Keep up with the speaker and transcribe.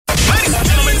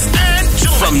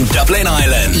From Dublin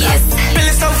Island. Yes.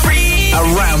 Feeling so free.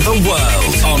 Around the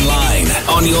world. Online,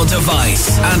 on your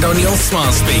device, and on your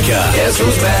smart speaker. Guess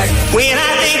who's back? When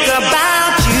I think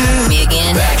about you. Me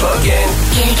again. Back again.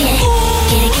 Get it.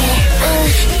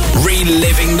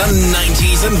 Reliving the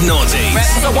 90s and noughties.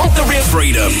 Rappers, I want the real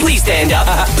freedom. Please stand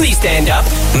up. Please stand up.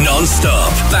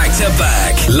 Non-stop. Back to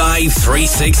back. Live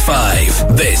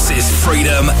 365. This is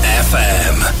Freedom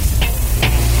FM.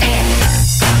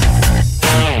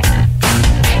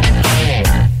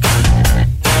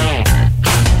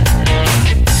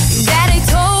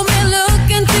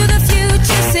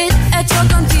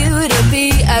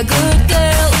 A good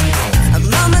girl.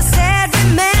 Mama said,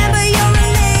 remember you're a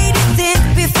lady, think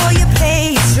before you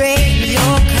play it straight,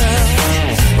 your curl.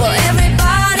 Well,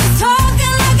 everybody's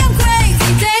talking like I'm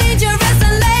crazy, dangerous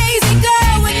and lazy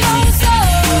girl with no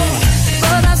soul.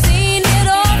 But I've seen it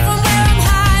all from where I'm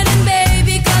hiding,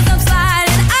 baby, 'cause I'm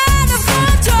sliding out of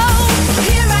control.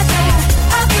 Here I go,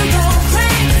 up and go,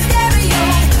 crank the stereo.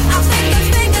 I'll flick the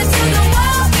finger to the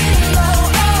wall below.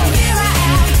 Oh, here I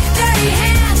am, dirty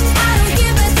hands, I don't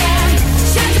give a damn.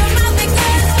 Shut your mouth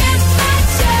because it's my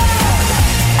show.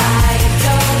 I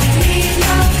don't need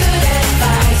no good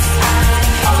advice,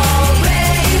 I'm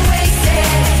already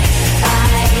wasted.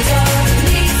 I don't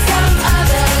need some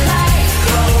other life,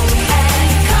 grown and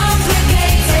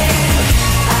complicated.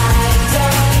 I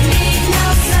don't need no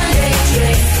Sunday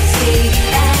tricks, sweet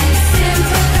and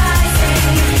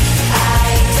sympathizing. I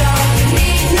don't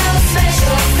need no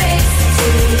special fix to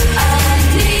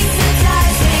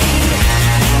anesthetize me.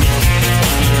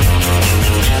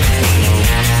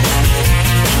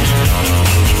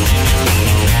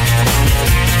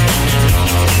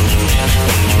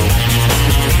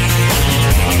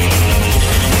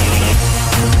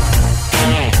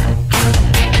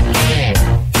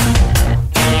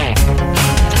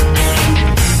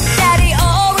 Daddy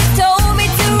always told me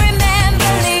to remember,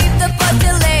 leave the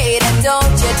pussy later,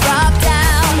 don't you drop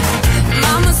down.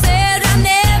 Mama said I'll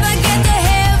never get to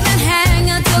heaven, hang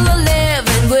until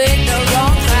 11 with the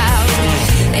wrong crowd.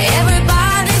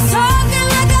 Everybody's talking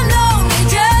like I'm lonely,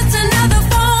 just another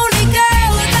phony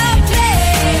girl without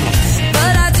playing.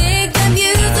 But I dig the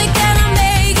music that I'm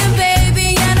making, baby,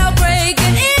 and I'll break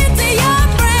it into your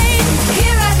brain.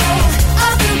 Here I go,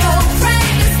 up and go,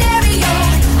 crank the stereo.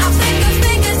 I'll flick the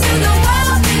finger to the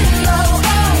wall below.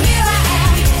 Oh, here I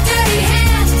am, dirty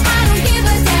hands, I don't give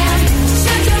a damn.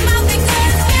 Shut your mouth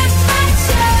because it's my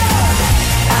show.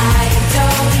 I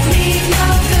don't need no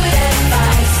good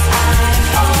advice, I'm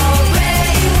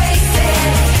already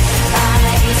wasted. I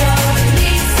don't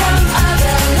need some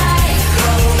other life,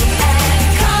 grown and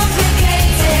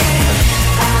complicated.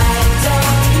 I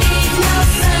don't need no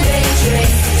Sunday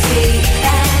tricks, sweet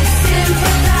and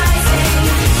sympathizing.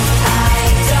 I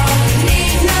don't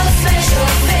need no special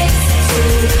fix to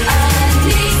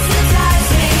anesthetize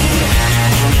me.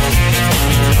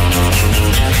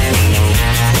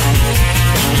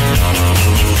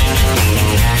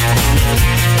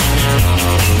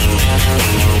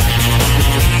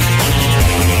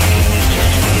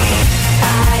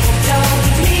 I don't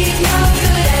need no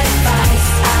good advice,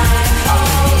 I'm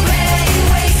already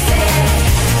wasted.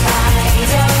 I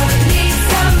don't need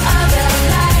some other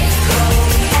life, grown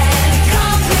and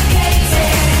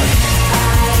complicated.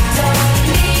 I don't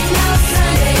need no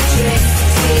Sunday tricks,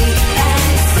 sweet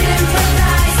and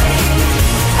sympathizing.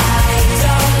 I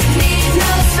don't need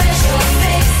no special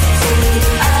fix to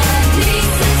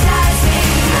anesthetize me.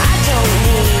 I don't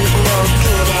need no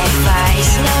good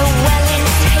advice, no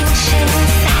well-intentioned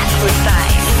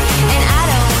sacrifice. And I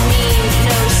don't need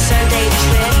no Sunday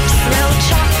trips, no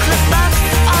chocolate box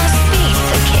or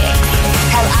pizza kicks.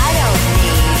 Hell, I don't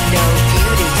need no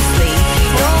beauty sleep,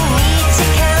 no need to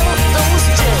count those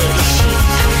dirty sheep.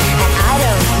 And I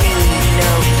don't need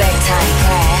no bedtime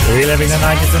prayer. Reliving the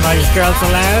 90s and 90s Girls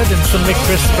Aloud and some Mick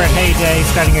Christopher heyday,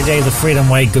 starting your day the Freedom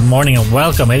Way. Good morning and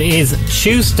welcome. It is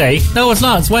Tuesday. No, it's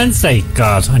not. It's Wednesday.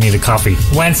 God, I need a coffee.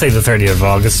 Wednesday the 30th of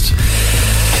August.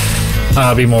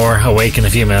 I'll be more awake in a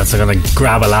few minutes. I'm going to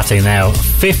grab a latte now.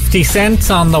 50 Cent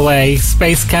on the way.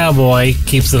 Space Cowboy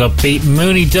keeps it upbeat.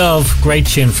 Mooney Dove, great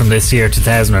tune from this year,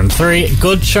 2003.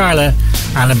 Good Charlotte,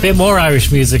 and a bit more Irish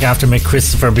music after Mick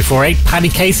Christopher before 8. Paddy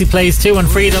Casey plays too on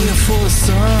Freedom. For the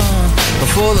sun,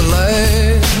 for the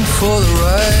light, for the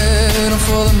right,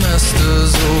 for the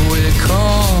masters, oh we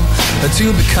come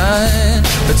to be kind,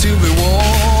 to be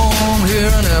warm here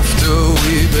and after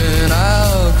we've been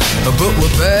out, but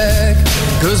we're back,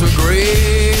 'cause we're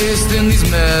graced in these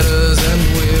matters and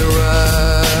we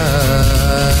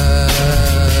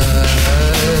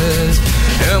rise.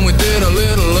 And we did a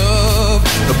little love,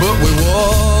 but we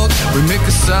walked We make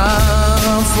a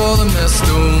sign for the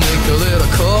master, make a little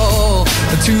call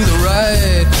to the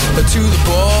right, to the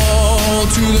ball,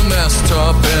 to the mast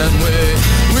top, and we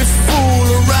fool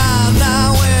around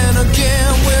now and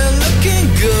again. We're looking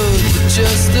good, but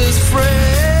just as friends.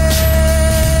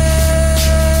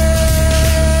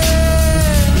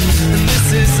 And this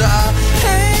is our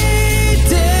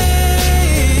heyday,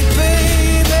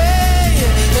 baby,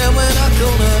 and we're not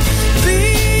gonna be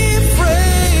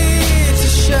afraid to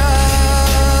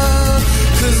shout,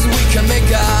 'cause we can make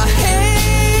our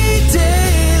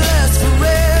heyday last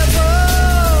forever.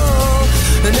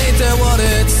 And ain't that what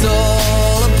it's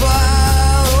all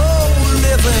about? Oh,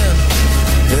 living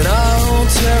in our own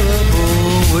terrible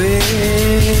way.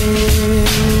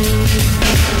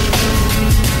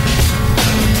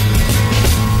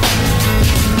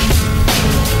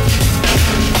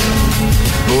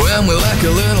 When we lack a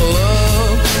little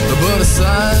love, but a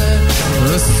sign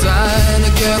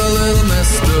to get a little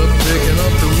messed up, picking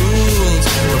up the rules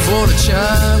before the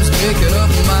chimes, making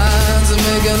up minds and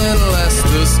making it last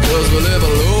us, 'cause we live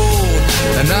alone,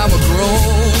 and now we're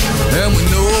grown, and we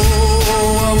know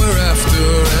what we're after,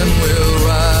 and we'll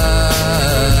rise,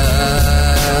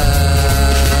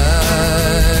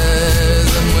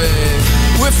 and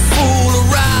we fool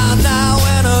around now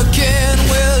and again.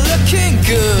 We're looking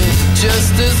good,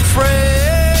 just as friends.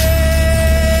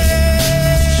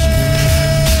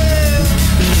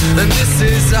 And this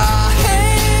is our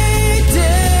heyday,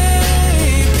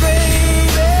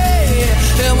 baby,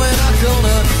 and we're not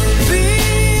gonna be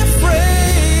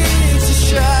afraid to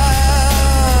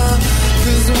shout,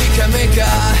 'cause we can make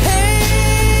our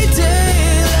heyday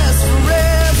last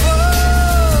forever.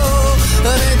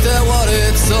 And ain't that what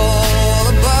it's all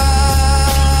about?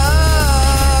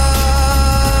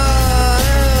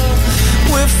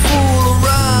 We fool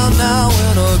around now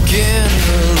and again.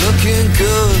 We're looking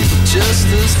good, just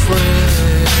as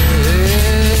friends.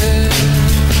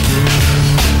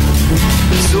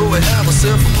 So we have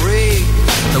ourselves a break,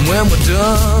 and when we're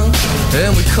done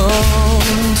and we come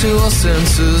to our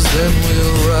senses, then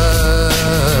we'll ride.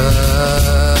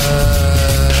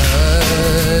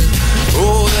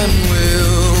 Oh, then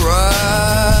we'll ride,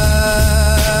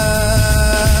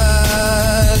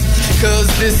 'cause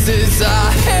this is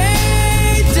our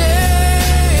heyday,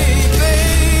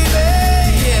 baby.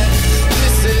 Yeah,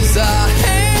 this is our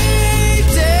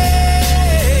heyday,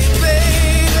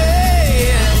 baby.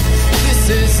 Yeah, this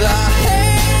is our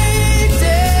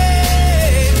heyday,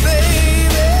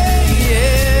 baby.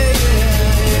 Yeah,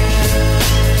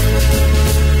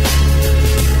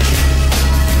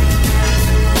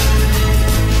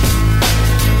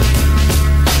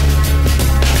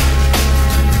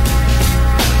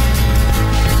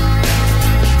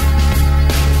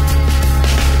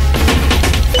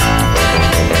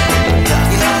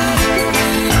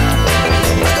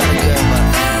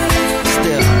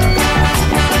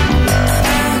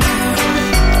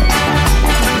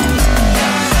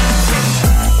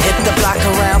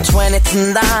 around 20 to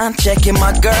 9, checking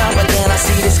my girl, but then I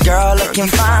see this girl looking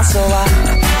fine, so I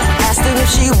asked her if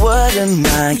she wouldn't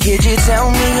mind. Could you tell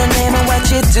me your name and what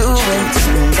you're doing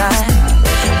tonight?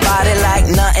 Body like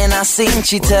nothing I seen,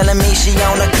 she telling me she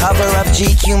on the cover of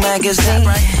GQ magazine,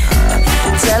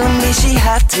 telling me she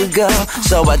had to go,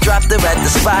 so I dropped her at the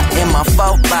spot in my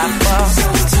 4x4.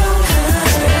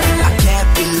 I can't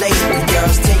be late, the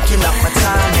girl's taking up my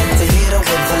time, and to hit her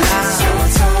with a line.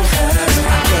 I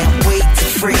can't wait to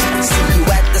free, see you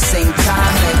at the same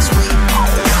time next week.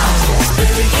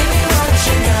 Baby, give me what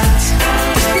you got,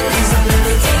 'cause I'm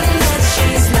everything that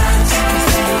she's not.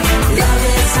 Love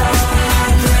is all I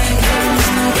bring.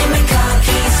 Give me car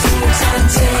keys, suits and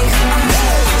ting.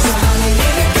 So honey,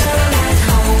 leave your girl at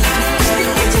home.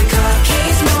 With your car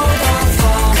keys, mobile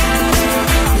phone.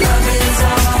 Love is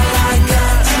all I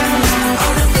got.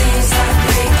 All the things that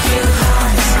make you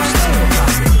hot.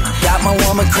 Got my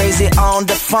woman crazy on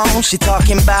the phone. She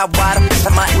talking about why the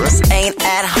my ass ain't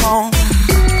at home.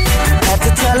 Had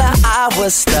to tell her I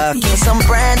was stuck in some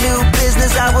brand new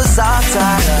business I was all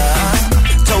tied up.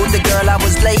 Told the girl I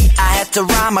was late, I had to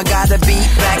rhyme. I gotta be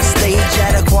backstage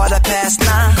at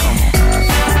 9:15.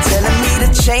 Telling me to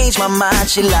change my mind.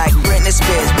 She like Britney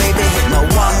Spears, baby, hit me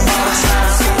one more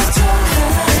time.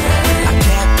 I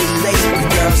can't be late, the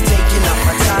girl's taking up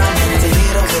my time. To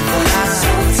hit her with a line.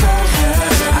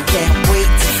 I can't wait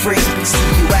to free, see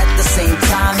you at the same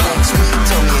time next week.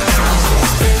 Told me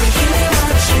Baby, give me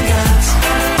what you got,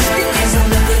 'cause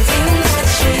I'm everything that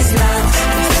she's not.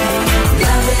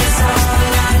 Love is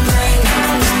all I bring.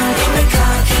 Give me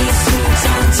car keys, suits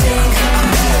and ting.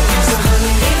 So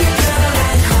honey, leave your girl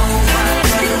at home.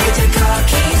 With your car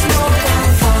keys,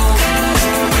 mobile phone.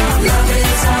 Love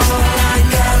is all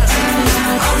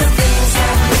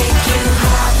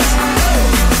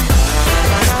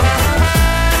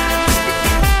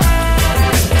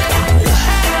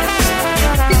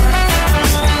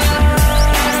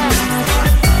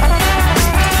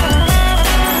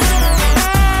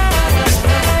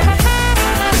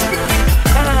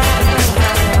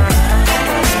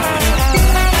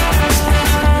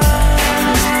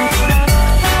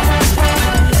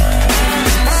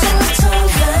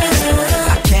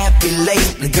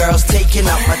late. The girl's taking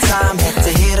up my time. Had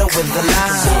to hit her with the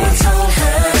line. So I told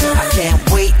her I can't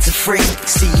wait to freak.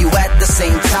 See you at the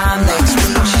same time next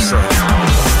week. She said,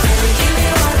 baby, give me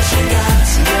what you got.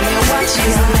 Give me what you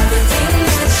got. Everything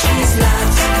that she's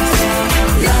lost.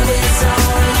 Love is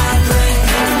all I bring.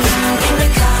 In the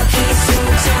car, keys,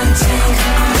 suits, and ting.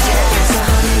 So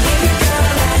honey, leave your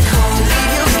girl at home.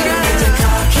 Get the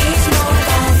car keys,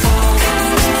 mobile phone.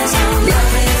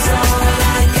 Love is all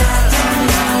I got.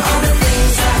 All the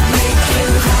things that make you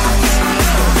hot.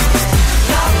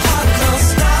 No pop, no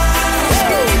style.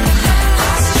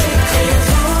 I strictly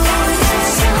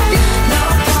rules. No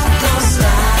pop, no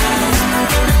style.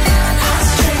 I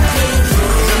strictly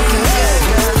rules.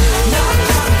 No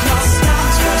pop, no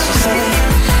style.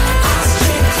 I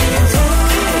strictly rules.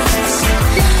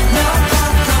 No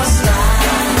pop, no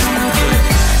style.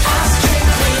 I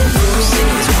strictly rules.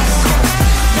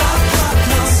 No pop,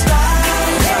 no style.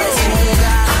 I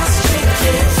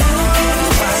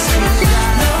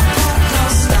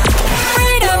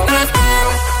strictly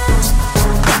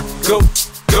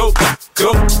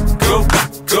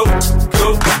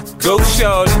Go,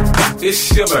 shorty,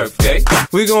 it's your birthday.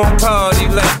 We gon' party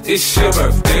like it's your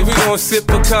birthday. We gon' sip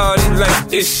Bacardi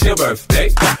like it's your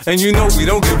birthday. And you know we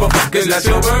don't give a fuck, it's not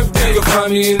your birthday. You'll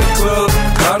find me in the club,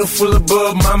 bottle full of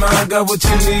bub. Mama, I got what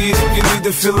you need if you need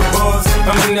to feel the buzz.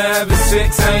 I'm into having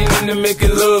sex, I ain't into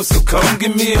making love. So come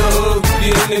give me a hug,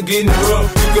 you're into getting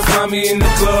rough. You can find me in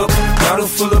the club, bottle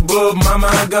full of bub. Mama,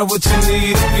 I got what you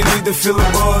need if you need to feel the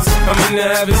buzz. I'm into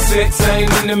having sex, I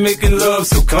ain't into making love.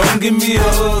 So come give me a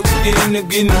hug, you're into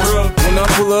getting rough. When I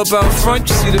pull up out front,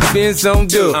 you see the Benz on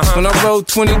dub. When I roll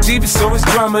 20 deep, it's always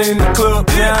drama in the club.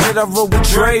 Now that I roll with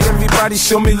Dre, everybody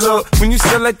show me love. When you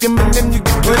sell like Eminem, you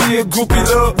get plenty of groupie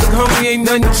love. Look, homie, ain't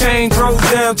nothing changed. Roll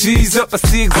down, G's up. I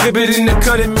see exhibit in the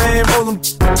cutting, man. Roll them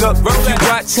up. If you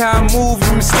watch how I move,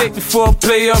 you mistake before I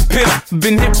play up here.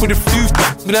 Been hit with a few,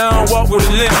 but I don't walk with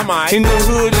a limp. In the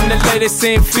hood, in the LA, they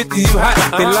saying 50, you hot.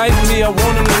 They like me, I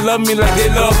want them to love me like they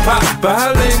love pop. But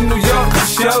holla in New York, for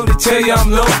show, they tell you I'm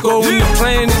local. And the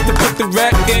plan is to put the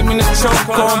rap game in the choke.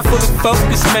 I'm fully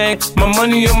focused, man. My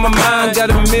money on my mind. Got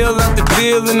a meal out the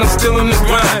deal, and I'm still in the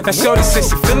grind. Now, shorty says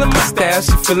she feeling my style,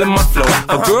 she feeling my flow.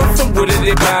 A girl from Wooded,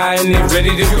 they buy, and they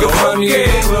ready to go. Find me in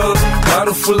the club,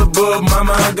 bottle full of bub.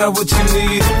 Mama, I got what you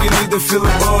need if you need to feel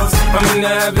the buzz. I'm into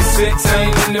having sex, I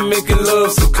ain't into making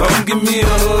love. So come give me a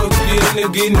hug, you're into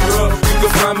getting rough. You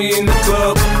can find me in the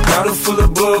club, bottle full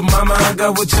of bub. Mama, I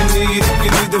got what you need if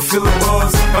you need to feel the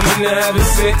buzz. I'm into having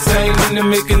sex, I ain't into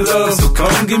making love. So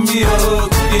come give me a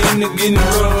hug, you're into getting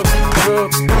rough.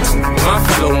 My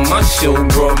flow, my show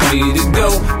brought me to go.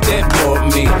 That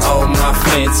brought me all my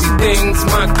fancy things.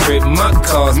 My crib, my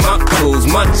cars, my clothes,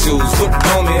 my shoes. Look,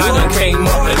 homie, I done came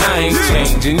up and I ain't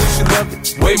changing. You should love it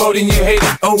way more than you hate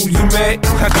it. Oh, you mad?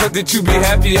 I thought that you be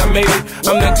happy I made it.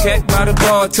 I'm that cat by the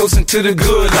bar, toasting to the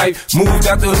good life. Moved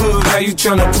out the hood, now you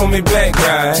tryna pull me back,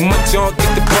 right? My junk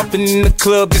get the bumping in the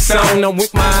club, it's on. I'm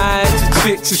with my eyes to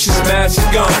chicks, if she smash, she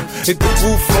gone. Hit the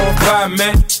roof on fire,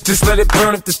 man. Just let it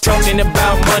burn if the talking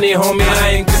about money, homie, I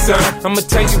ain't concerned. I'ma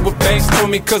tell you what banks told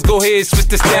me, cause go ahead, switch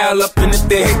the style up. And if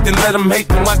they hate, then let them hate,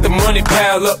 them watch the money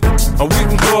pile up. Or we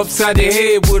can go upside their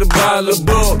head with a bottle of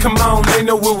bug. Come on, they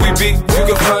know where we be. You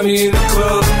can find me in the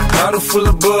club, bottle full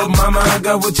of bub. Mama, I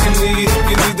got what you need if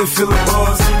you need to feel the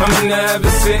buzz. I'm into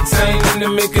having sex, I ain't into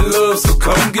making love. So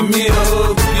come give me a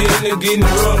hug, you're into getting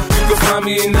rough. You can find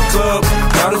me in the club,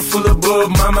 bottle full of bub.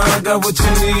 Mama, I got what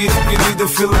you need if you need to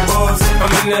feel the buzz.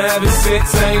 I'm into having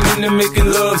sex, I ain't into making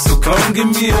love. So come give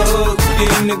me a hug,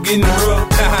 you're into getting rough.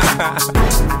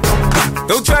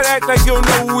 Don't try to act like you don't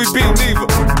know who we be, neither.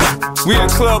 We in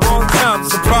the club on time,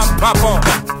 so pop on.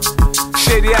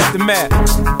 Shady Aftermath.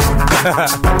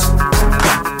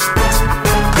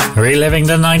 Reliving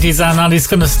the 90s and Andy's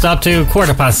going to stop to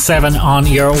 7:15 on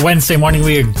your Wednesday morning.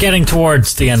 We are getting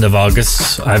towards the end of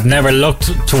August. I've never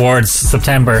looked towards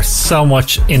September so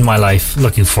much in my life.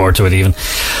 Looking forward to it even.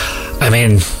 I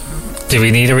mean, do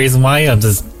we need a reason why?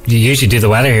 You usually do the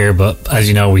weather here, but as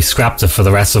you know, we scrapped it for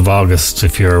the rest of August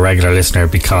if you're a regular listener,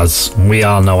 because we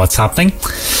all know what's happening.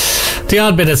 The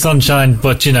odd bit of sunshine,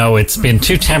 but you know, it's been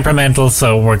too temperamental,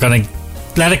 so we're going to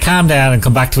let it calm down and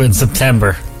come back to it in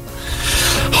September.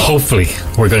 Hopefully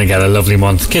we're going to get a lovely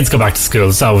month. Kids go back to school,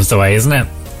 it's always the way, isn't it?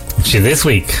 Actually, this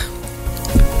week,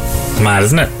 mad,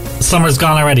 isn't it? Summer's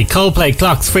gone already. Coldplay,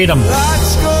 Clocks, Freedom.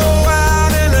 Lights go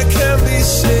out and I can't be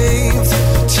saved.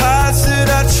 Tides that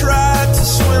I tried to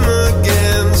swim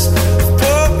against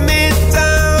brought me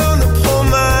down upon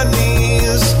my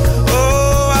knees.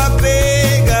 Oh, I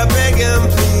beg and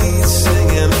plead,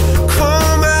 singing,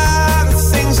 come out of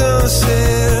things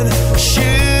unsaid.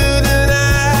 Shouldn't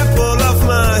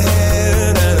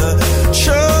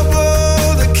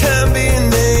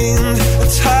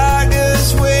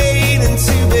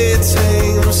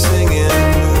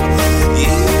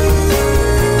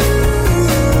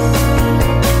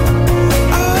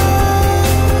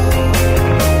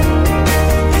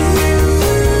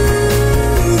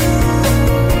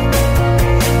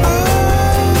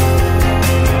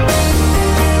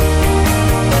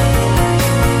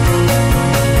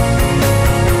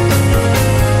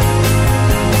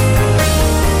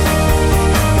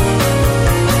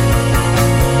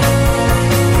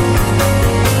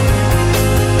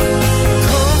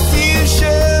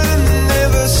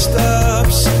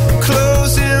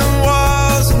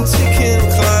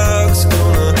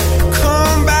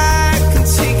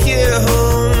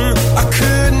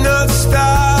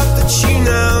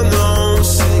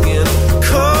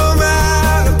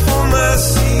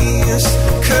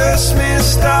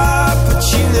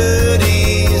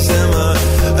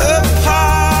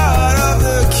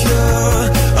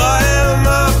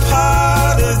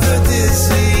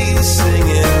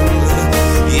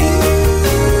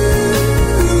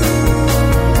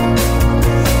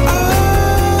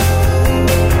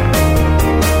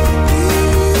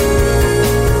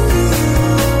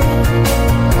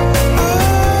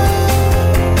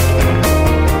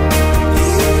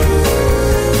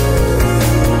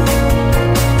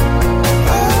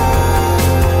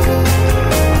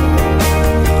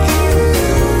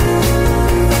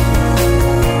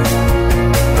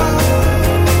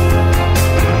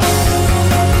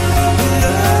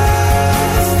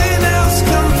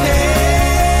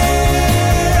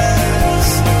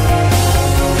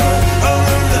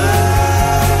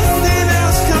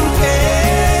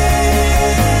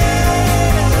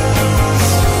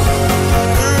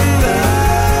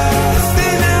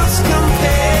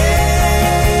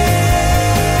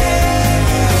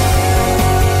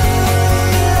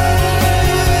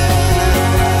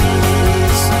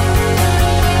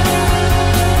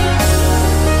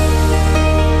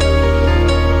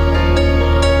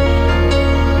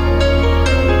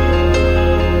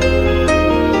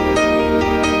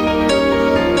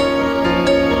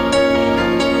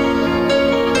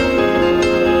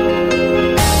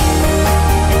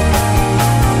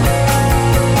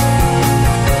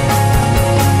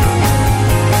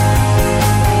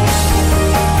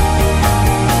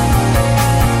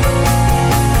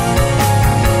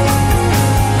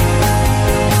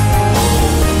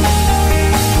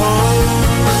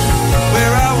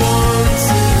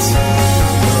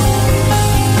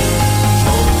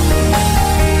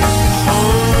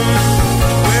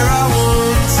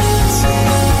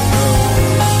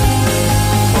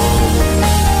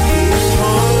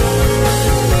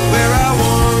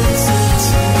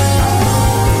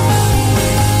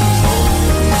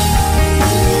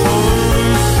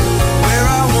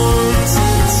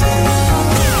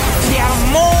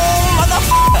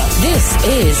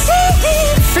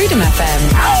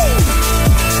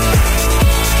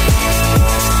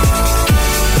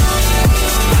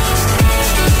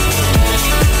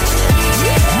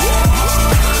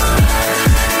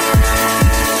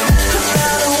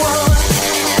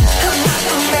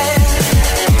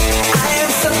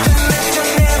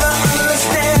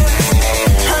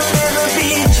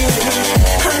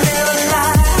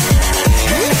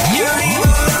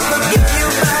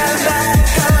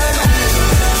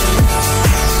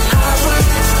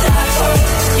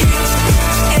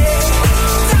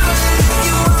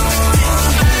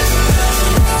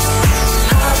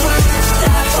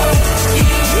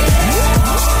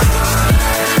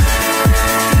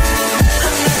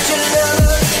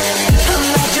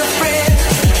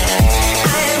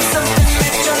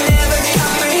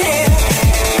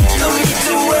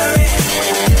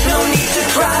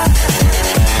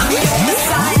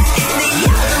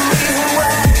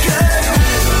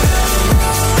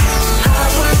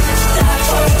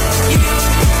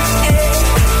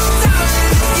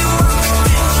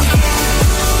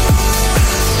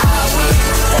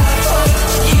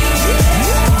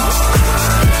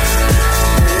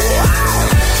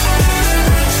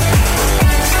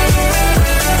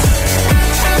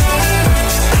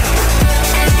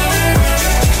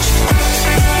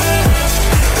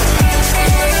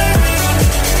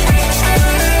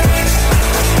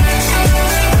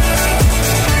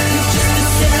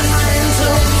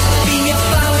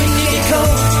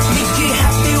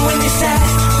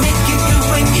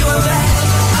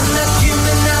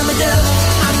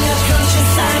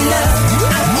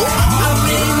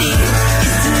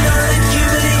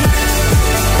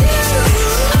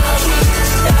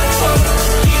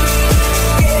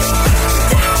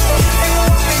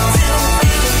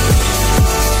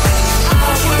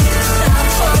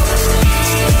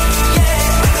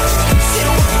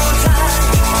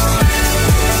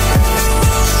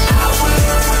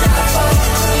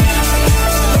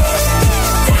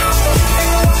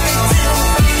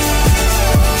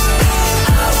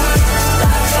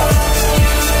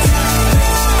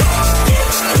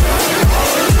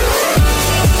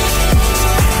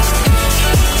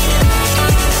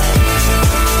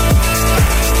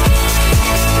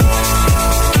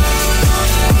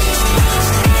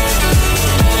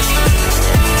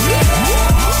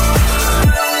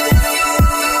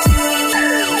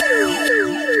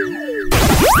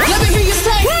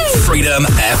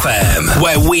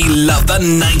where we love the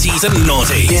 90s and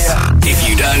noughties. Yeah. If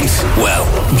you don't, well,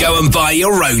 go and buy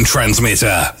your own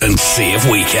transmitter and see if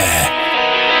we care.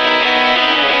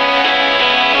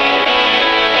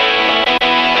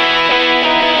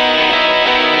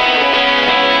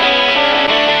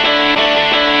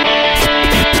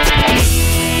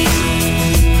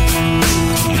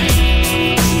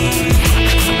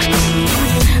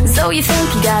 So you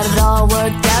think you got it all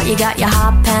worked out, you got your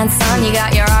hot pants on, you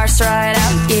got your arse right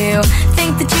out. You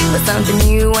think that you are something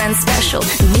new and special.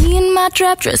 Me and my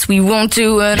trap dress, we won't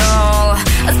do it all.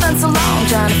 I spent so long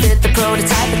trying to fit the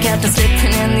prototype, I kept on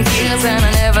slipping in the gears and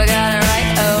I never got it right.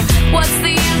 Oh, what's the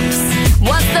use?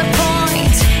 What's the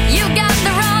point? You got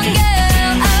the wrong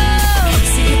girl. Oh,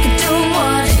 so you can do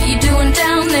what you doing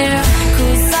down there,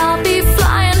 'cause I'll be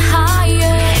flying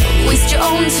higher. Waste your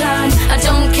own time, I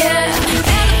don't care.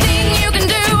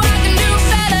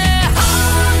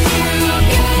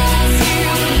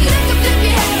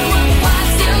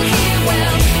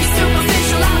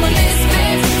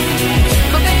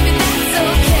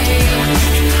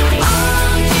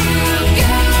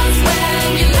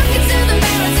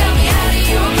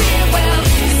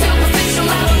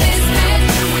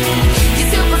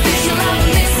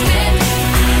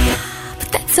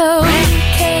 It's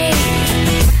okay.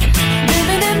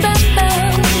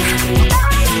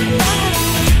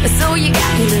 So you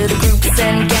got your little groups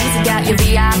and gangs, you got your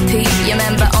VIP, your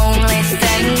member only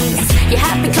things, your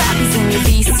happy clappies and your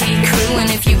VC crew, and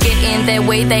if you get in their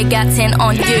way, they got 10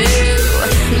 on you.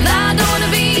 I don't wanna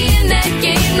be in that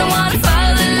game, don't wanna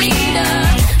follow the leader.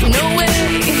 No way.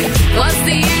 What's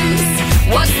the use?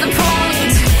 What's the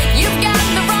point? You've got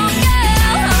the wrong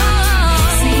girl.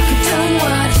 So you can do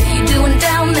what you doing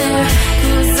down there,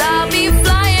 'cause I'll be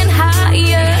flying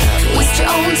higher. Waste your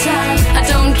own time, I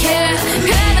don't care.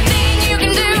 Anything you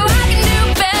can do, I can do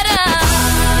better.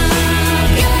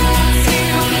 Got you.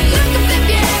 Look up if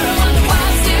you ever wonder why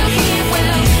I'm still here.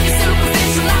 Well, you're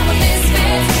superficial, I'm a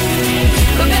misfit,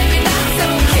 but baby that's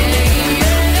okay.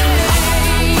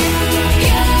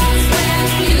 Yes, when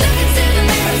you look into the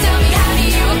mirror, tell me how do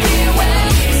you appear? Well,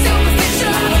 you're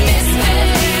superficial, I'm a misfit.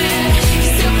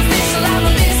 You're superficial, I'm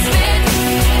a misfit.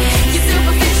 You're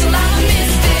superficial, I'm a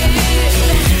misfit.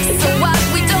 So what?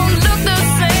 We don't look the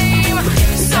same.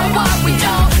 So what? We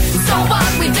don't. So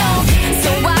what? We don't.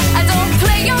 So what? I don't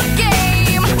play your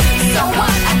game. So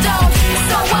what? I don't.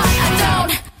 So what? I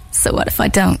don't. So what if I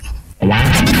don't?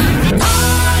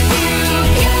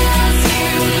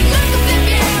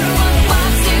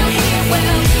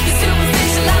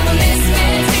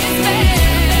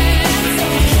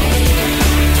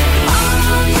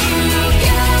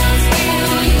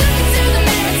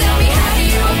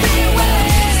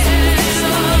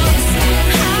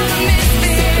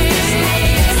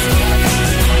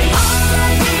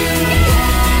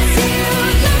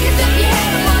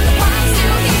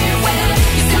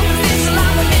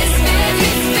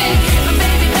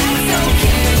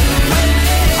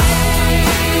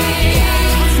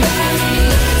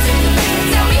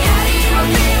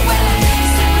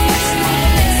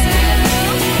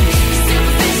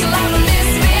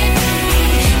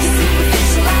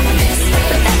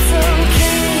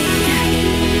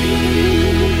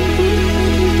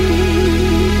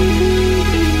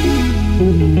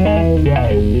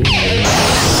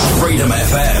 Freedom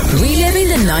FM. Reliving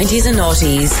the 90s and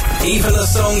noughties. Even the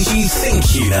songs you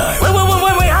think you know. Wait,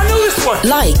 I know this one.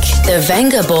 Like the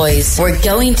Venga Boys. We're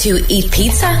going to eat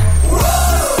pizza.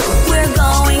 We're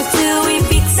going to eat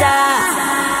pizza.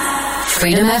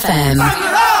 Freedom FM.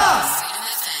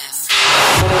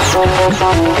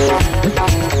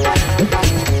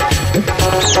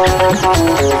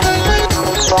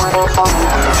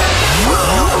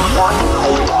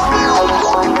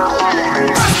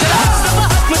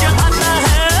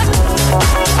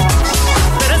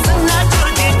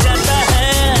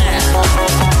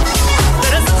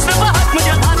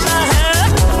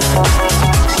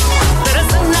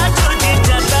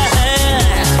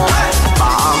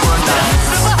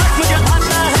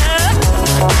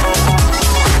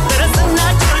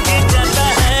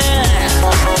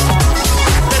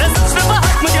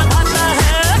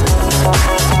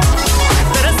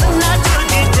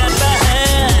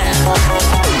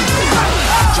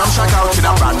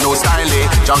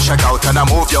 Just check out and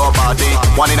move your body.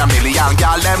 1 in a million,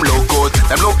 girl, them look good.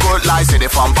 Them look good like city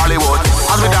from Bollywood.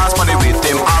 As we dance for the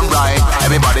rhythm, alright.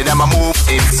 Everybody them a move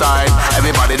inside.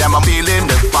 Everybody them a feeling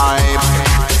the vibe.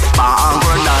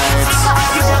 Bongo nights.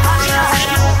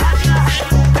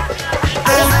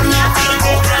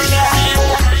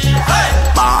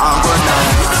 Bongo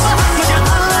nights.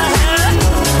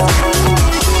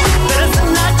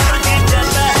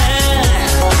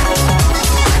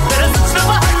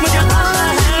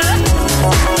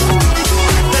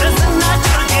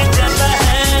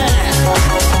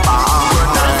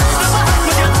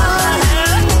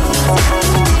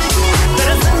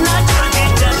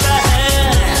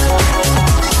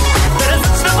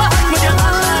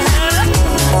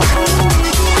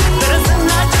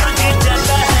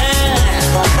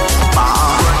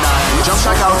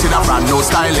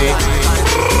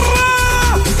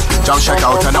 jump shake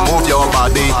out and move your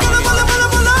body.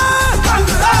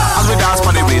 As we dance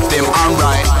for the rhythm,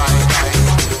 alright.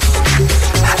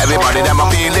 Everybody them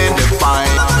are feeling the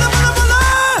fine.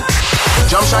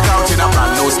 Jump shake out in a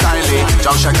brand new style.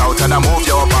 Jump shake out and move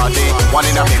your body. One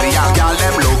in a million, girl,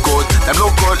 them look good. Them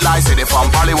look good like say they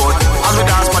from Hollywood. As we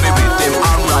dance for the rhythm,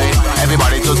 alright.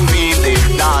 Everybody just feel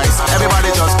it nice. Everybody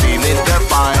just feel it the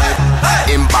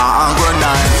vibe. In Bangor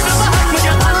nights.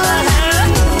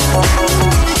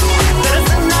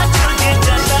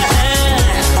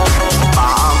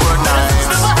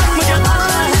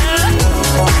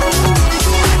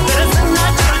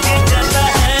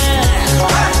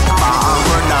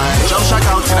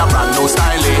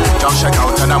 Jump shake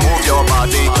out and move your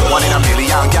body. One in a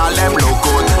million, girl, them look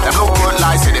good. Them look good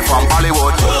like say they from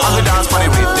Hollywood. As we dance for the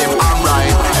rhythm,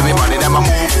 alright. Everybody them a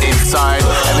move inside.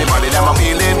 Everybody them a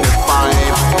feeling the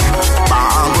vibe.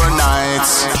 Bangor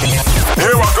nights.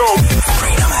 Here we go.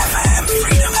 Freedom FM,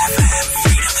 Freedom FM,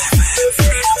 Freedom FM,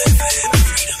 Freedom FM,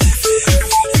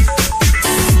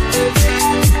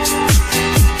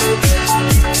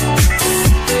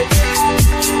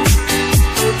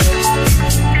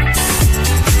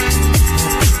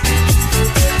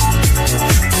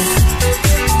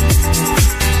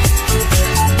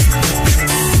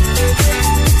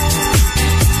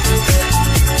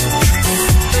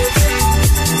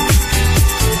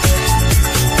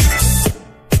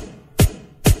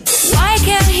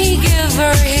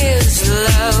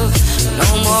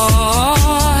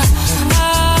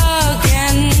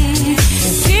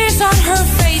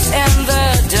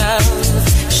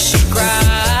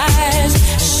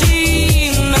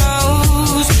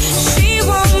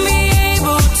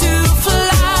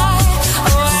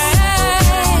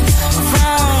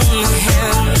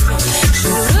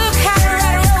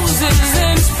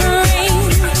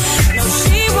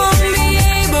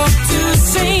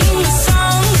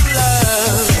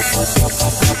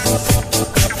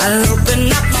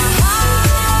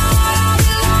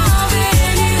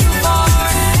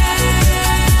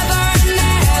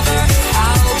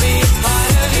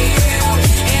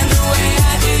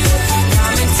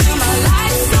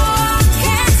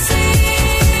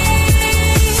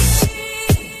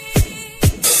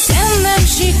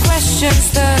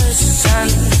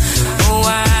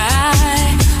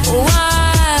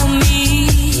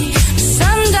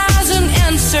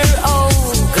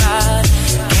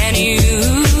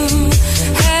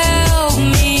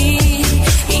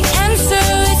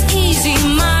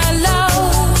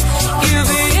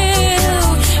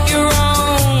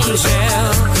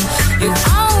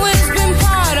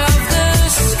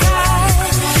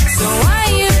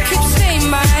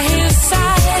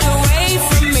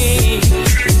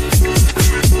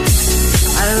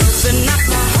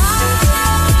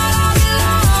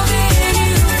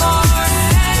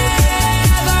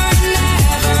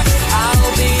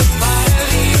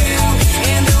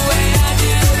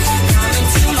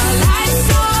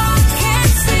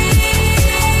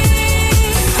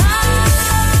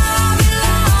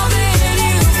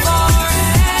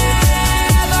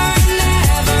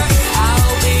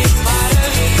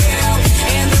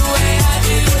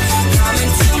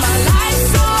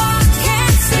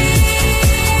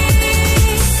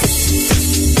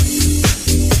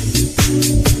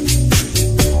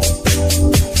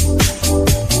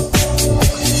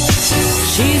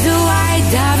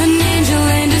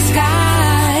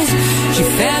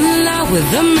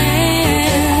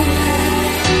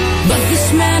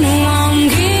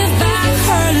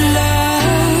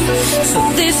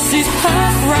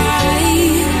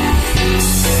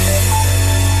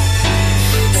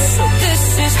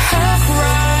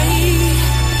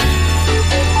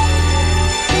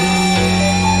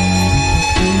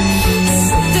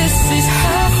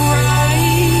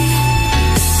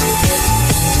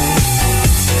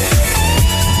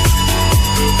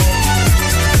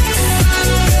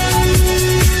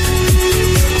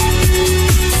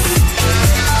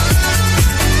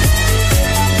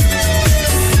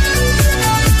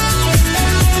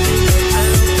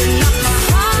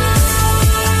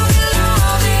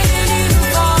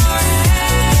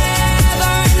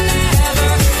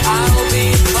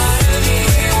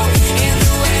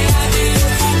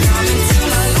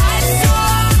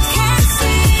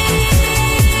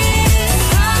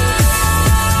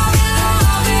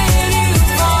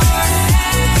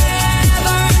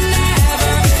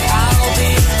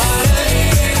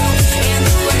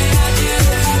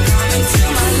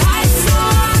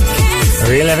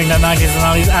 Reliving the 90s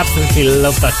and oldies. Absolutely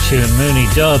love that tune. Mooney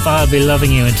Dove, I'll be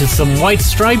loving you, into some White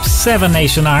Stripes, Seven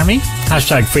Nation Army.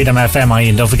 Hashtag Freedom FM.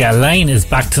 And don't forget, Elaine is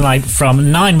back tonight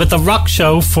from 9 with the rock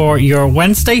show for your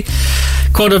Wednesday.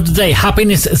 Quote of the day: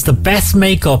 happiness is the best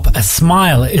makeup. A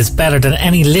smile is better than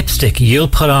any lipstick you'll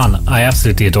put on. I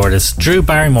absolutely adore this. Drew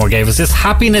Barrymore gave us this.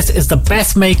 Happiness is the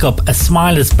best makeup. A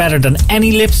smile is better than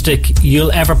any lipstick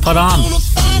you'll ever put on.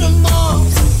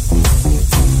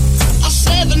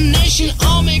 Nation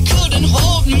army couldn't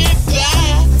hold me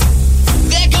back.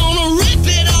 They're gonna rip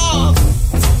it off,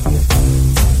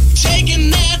 taking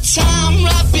their time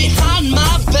right behind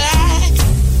my back.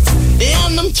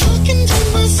 And I'm talking to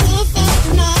myself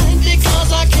at night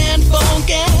because I can't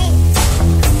forget.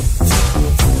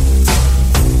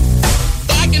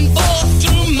 Back and forth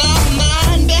through my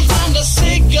mind behind a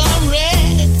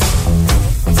cigarette.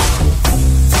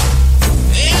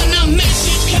 And a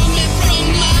message coming from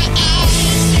my eyes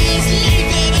says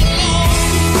leave it alone.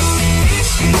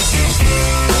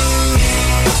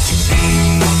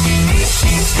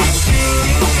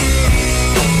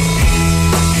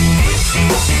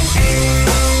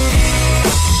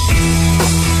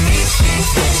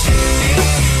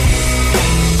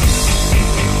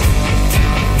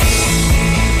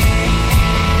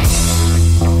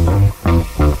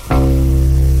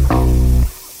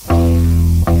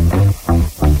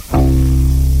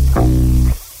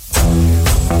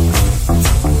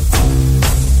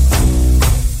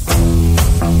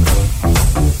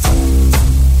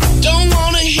 Don't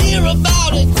wanna hear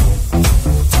about it.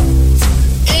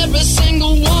 Every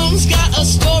single one's got a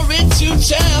story to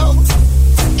tell.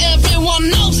 Everyone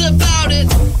knows about it.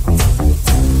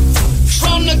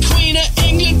 From the Queen of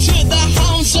England to the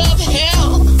hounds of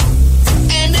hell.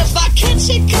 And if I catch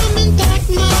it coming back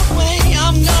my way,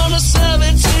 I'm gonna serve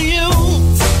it to you.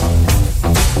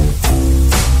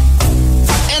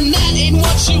 And that ain't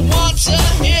what you want to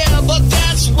hear, but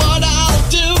that's what I'll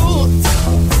do.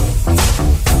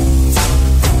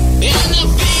 And the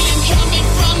feeling coming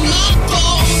from my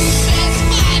bones says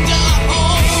find a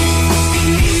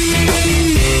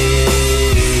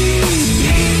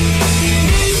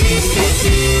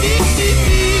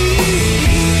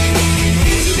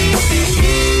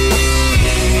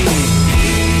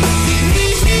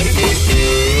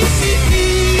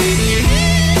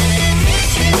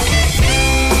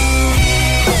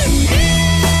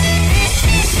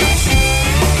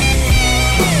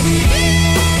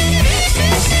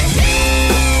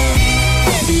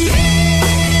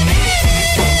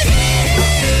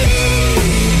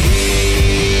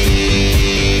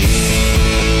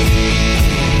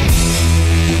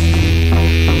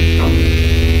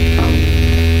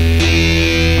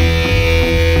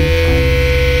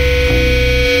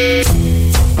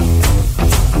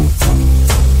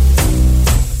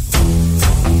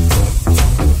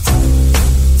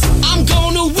I'm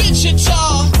going to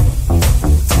Wichita,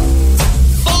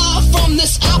 far from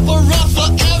this opera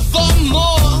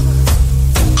forevermore.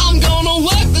 I'm gonna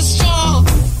work the straw,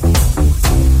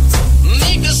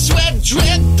 make the sweat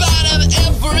drip out of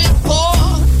every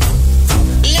pore.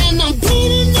 And I'm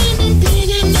bleeding and I'm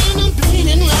bleeding and I'm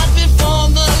bleeding right before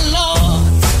the Lord.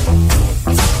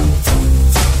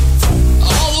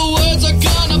 All the words are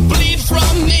gonna bleed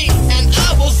from me and I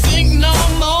will think no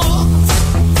more.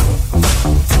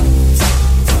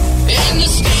 And the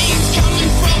stains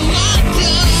coming from my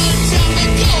blood tell me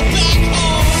go back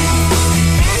home.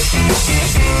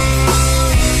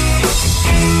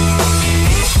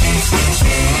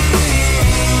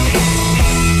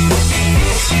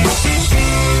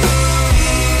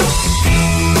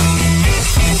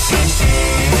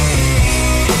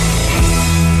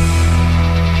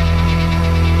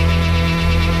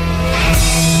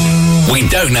 We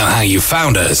don't know how you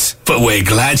found us, but we're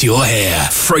glad you're here.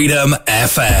 Freedom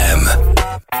FM.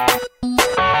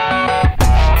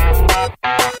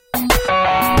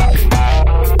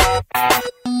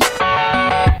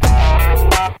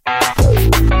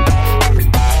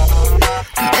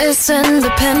 Miss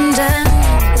Independent,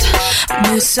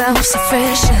 Miss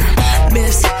Self-Sufficient,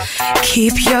 Miss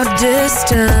Keep Your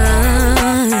Distance,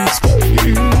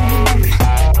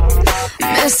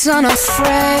 Miss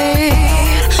Unafraid,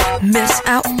 Miss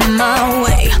Out My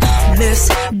Way, Miss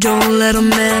Don't Let a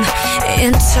Man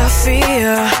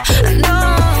Interfere,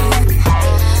 no,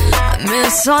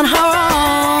 Miss On Her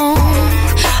Own,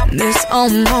 Miss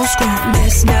Almost Grown,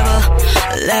 Miss Never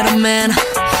Let a Man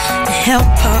help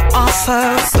her off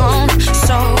her throne.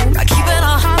 So by keeping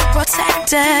her heart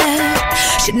protected,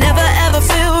 she'd never ever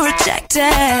feel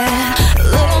rejected.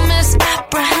 Little Miss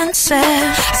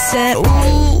Apprehensive said,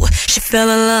 ooh, she fell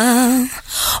in love.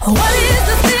 What is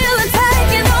the feeling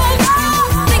taking over?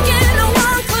 Thinking no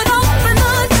one could open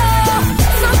the door.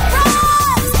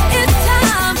 Surprise, it's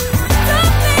time to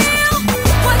feel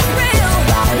what's real.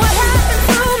 What happened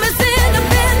to Miss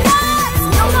Independence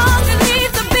no longer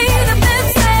needs to be the best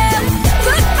self.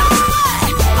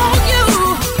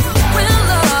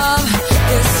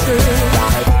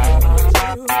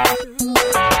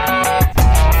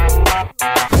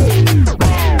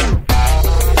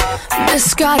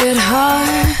 got it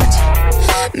hard.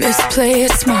 Miss, play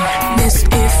it smart. Miss,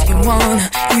 if you wanna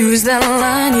use that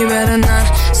line, you better not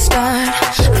start.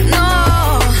 No,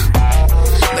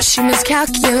 but she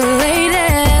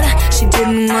miscalculated. She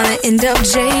didn't wanna end up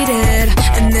jaded,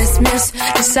 and this miss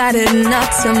decided not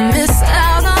to miss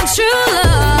out on true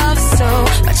love. So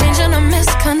by changing her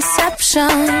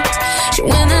misconceptions, she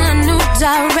went in a new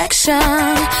direction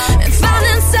and found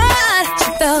inside she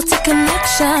felt a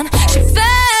connection. She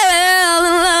fell in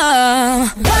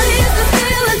love. What is the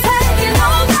feeling taking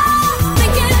over?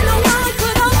 Thinking no one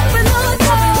could open the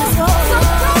door. So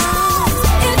close,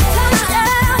 it's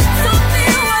time. So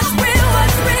feel what's real,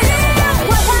 what's real.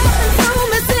 What happened to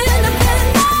Miss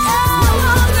Independent? No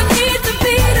longer need to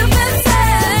be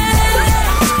defensive.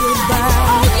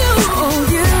 Goodbye. Oh,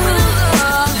 you.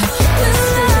 Miss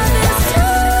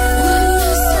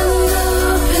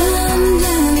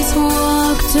Independence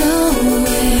walked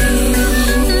away.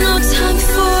 No time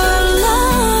for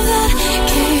love that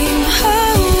came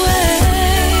her way.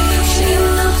 She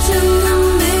looked in the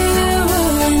mirror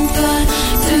and thought,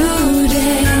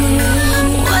 today,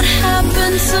 what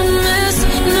happened to Miss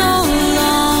no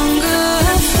longer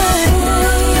fade.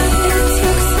 It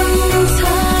took some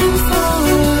time for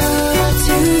her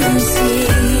to see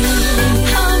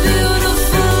how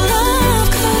beautiful love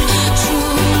could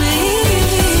truly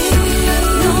be.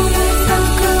 No matter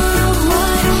good,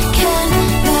 why can't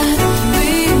that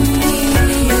be me?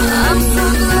 I'm so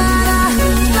glad I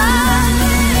found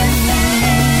it.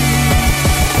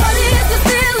 What is the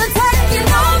feeling taking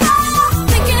over?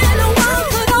 Thinking no one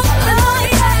could open the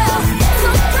door.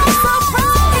 So close, so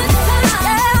proud, it's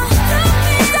time.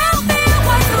 Don't feel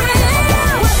what's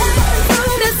real. What happened to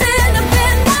Miss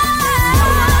Independent?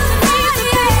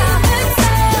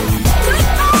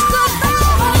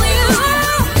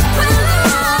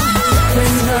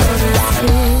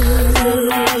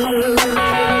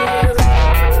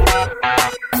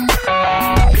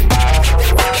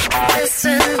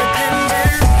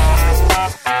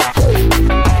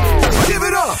 Give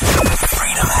it up.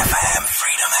 Freedom FM,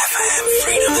 Freedom FM,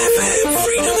 Freedom FM,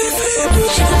 Freedom FM.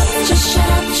 Shut up, just shut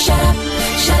up, shut up,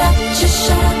 shut up, just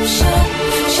shut up, shut up,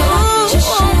 shut up,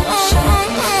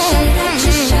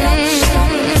 just shut up, shut up, just shut up, shut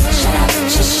up, shut up,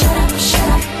 just shut up, shut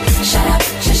up, shut up,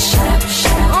 just shut up,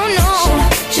 shut up. Oh no. Shut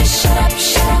up, just shut up,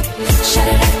 shut up, shut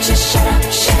it up, just shut up,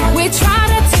 shut up. We try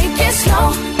to take it slow,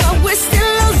 but we're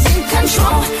still losing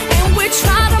control. And we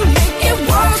try to make it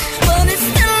work, but it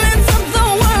still ends up the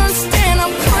worst. And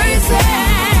I'm crazy.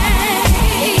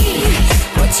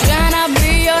 We're trying to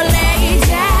be your lady.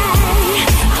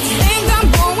 I think I'm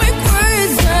going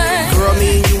crazy. Girl, me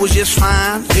and you was just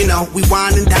fine. You know, we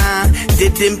wine and dine.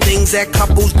 Did them things that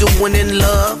couples do when in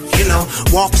love. You know,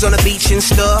 walks on the beach and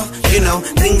stuff. You know,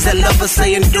 things that lovers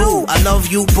say and do. I love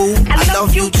you, boo. I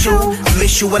love you too. I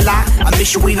miss you a lot. I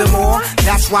miss you even more.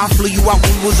 That's why I flew you out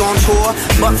when we was on tour.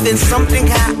 But then something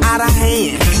got out of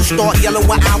hand. You start yelling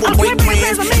when I would break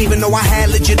plans, even though I had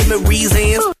legitimate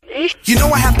reasons. You know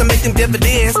I have to make them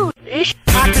dividends.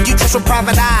 How could you trust with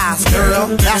private eyes, girl?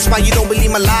 That's why you don't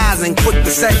believe my lies and quick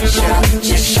to say, Shut up,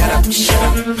 just shut up, shut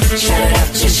up, shut it up,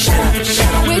 just shut up,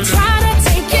 shut up. We try to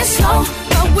take it slow,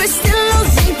 but we're still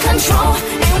losing control.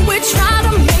 And we try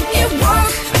to make it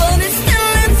work, but it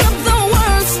still ends up the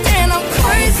worst. And I'm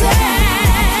crazy.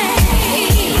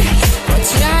 We're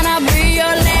trying to be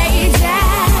your lady.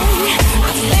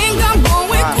 I think I'm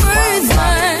going crazy.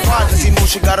 Why does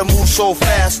emotion gotta move so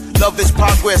fast? Love is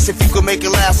progress if you could make it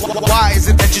last. Why is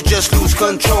it that you just lose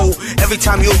control every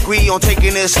time you agree on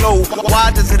taking it slow? Why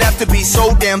does it have to be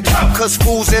so damn tough? Cause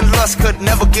fools and lust could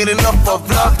never get enough of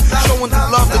love. Showing the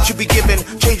love that you be giving,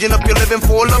 changing up your living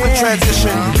for a loving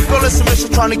transition. Girl, listen,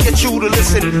 mission trying to get you to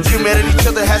listen. Screaming at each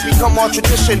other has become our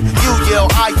tradition. You yell,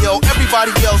 I yell, everybody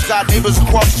yells. Got neighbors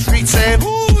across the street saying,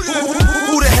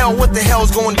 who the hell, what the hell's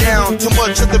going down? Too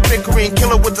much of the bickering,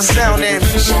 kill it with the sound and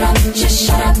Shut up, just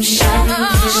shut up, shut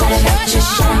up, shut it up,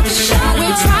 just shut up, shut up. We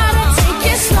try to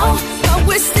take it slow, but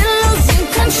we're still losing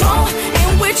control.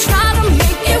 And we try to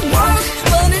make it work,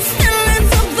 but it still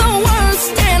ends up the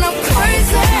worst. And I'm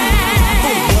crazy.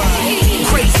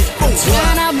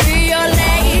 Trying to be your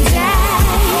lady.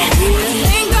 I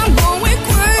think I'm going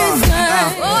crazy.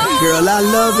 girl, our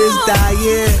love is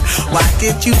dying. Why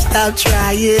did you stop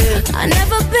trying? I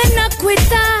never been a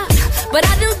quitter, but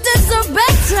I do deserve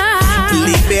better.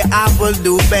 Believe me, I will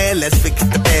do bad. Let's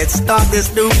forget the bad, start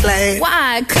this new plan.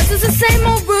 Why? Cause it's the same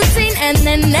old routine, and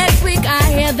then next week I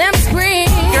hear them scream.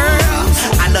 Girl,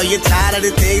 I know you're tired of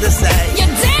the thing to say. You're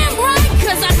damn right,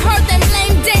 cause I heard them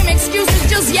lame dame excuses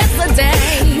just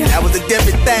yesterday. That was a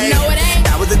different thing. No, it ain't.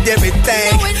 That was a different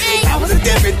thing. No, it ain't. That was a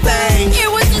different thing.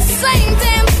 It was the same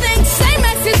damn thing, same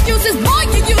as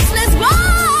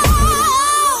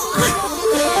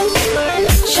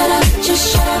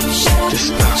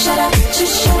shut up,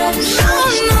 just shut up.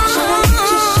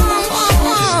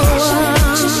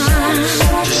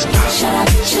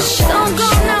 Don't go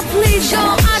now, please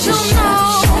don't. I don't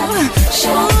know.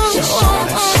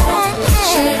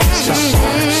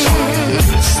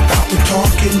 Stop the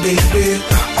talking, baby.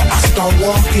 Or I start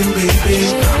walking, baby.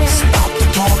 Stop the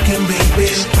talking, baby.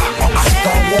 Or I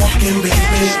start walking,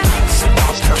 baby.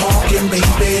 Stop the talking,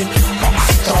 baby. Or I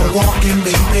start walking,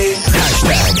 baby.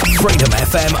 Hashtag Freedom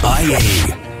FM IE.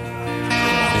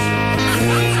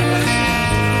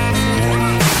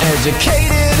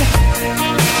 Educated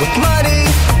with money,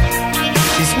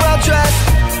 he's well dressed,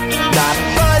 not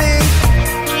funny,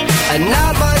 and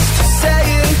not much to say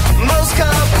in most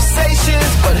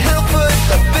conversations, but he'll put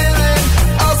the bill in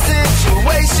all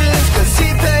situations, 'cause he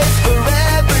pays for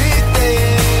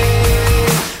everything.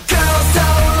 Girls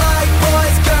don't like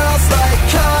boys, girls like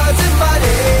cars and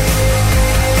money.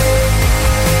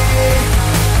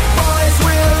 Boys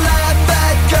will laugh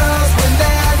at girls when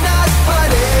they're not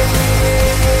funny.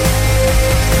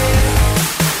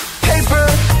 Paper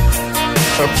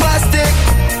or plastic,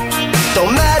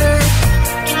 don't matter,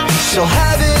 she'll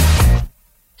have it.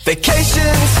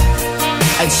 Vacations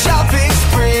and shopping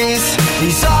sprees,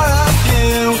 these are a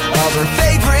few of her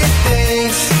favorite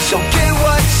things. She'll get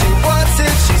what she wants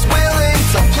if she's willing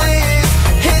to please.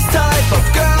 His type of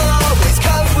girl always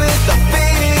comes with a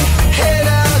fee. Here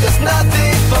now there's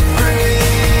nothing for free.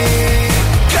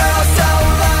 Girls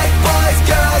don't like boys,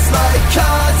 girls like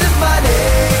cars and money.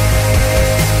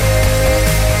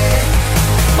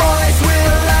 Boys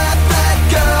will laugh at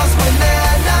girls when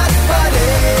they're not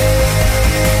funny.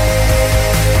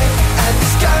 And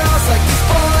these girls like these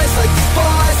boys, like these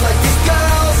boys, like these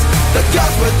girls. The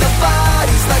girls with the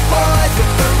bodies like boys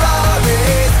with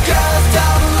Ferraris. Girls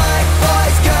don't like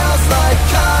boys, girls like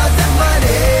cars and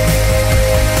money.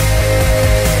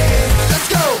 Let's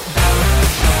go!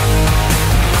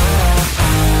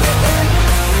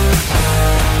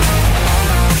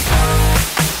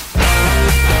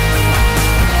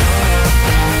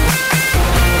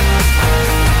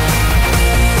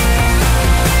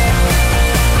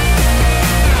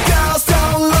 Girls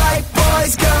don't like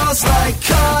boys, girls like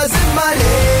cars and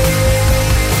money.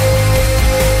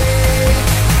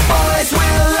 Boys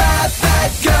will laugh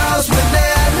at girls when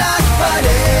they're not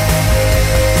funny.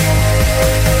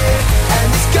 And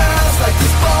these girls like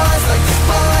these boys, like these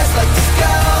boys, like these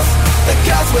girls. The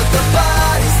girls with the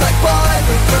bodies like boys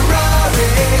with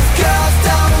Ferraris. Girls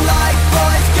don't like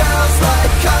boys, girls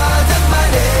like cars and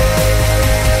money.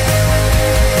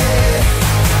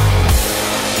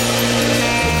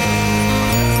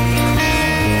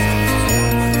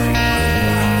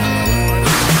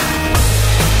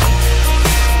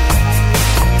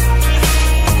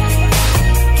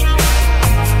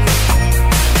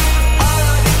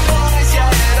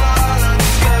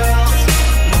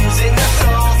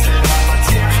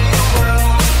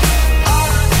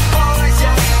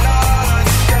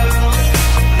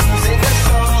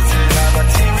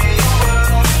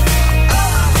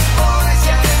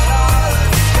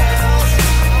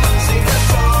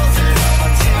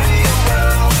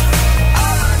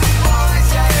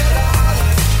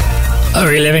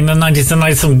 Reliving the 90s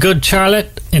tonight, some good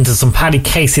Charlotte into some Paddy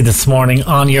Casey this morning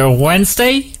on your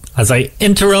Wednesday. As I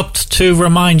interrupt to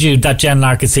remind you that Jen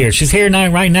Lark is here. She's here now,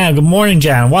 right now. Good morning,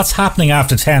 Jen. What's happening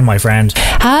after 10, my friend?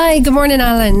 Hi, good morning,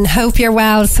 Alan. Hope you're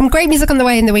well. Some great music on the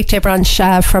way in the weekday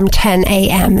brunch from 10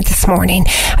 a.m. this morning.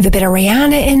 I've a bit of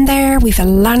Rihanna in there. We've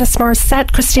Alanis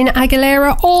Morissette, Christina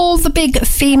Aguilera. All the big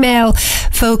female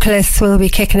vocalists will be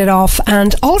kicking it off.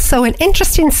 And also an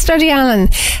interesting study, Alan,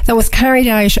 that was carried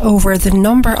out over the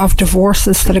number of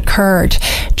divorces that occurred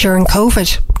during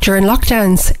COVID, during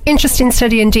lockdowns. Interesting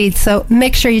study indeed. So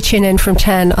make sure you tune in from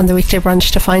 10 on the weekday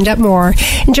brunch to find out more.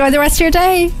 Enjoy the rest of your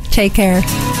day. Take care.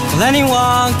 Well,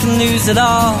 anyone can lose it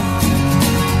all.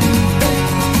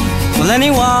 Well,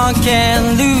 anyone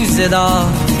can lose it all.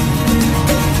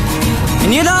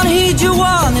 And you don't heed your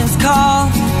warnings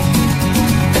call.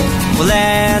 Well,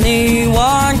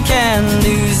 anyone can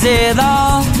lose it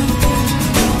all.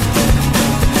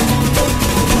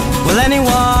 Well,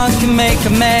 anyone can make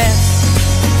a mess.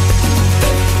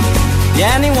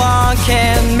 Yeah, anyone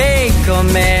can make a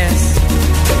mess.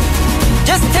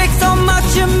 Just take so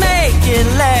much and make it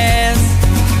less.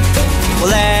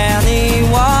 Well,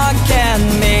 anyone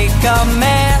can make a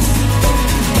mess.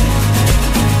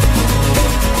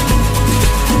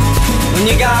 When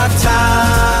you got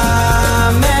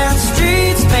time and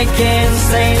streets making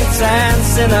saints and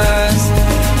sinners,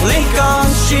 Lincoln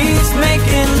sheets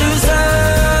making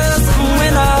losers and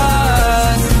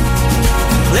winners.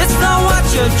 It's not what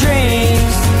your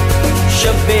dreams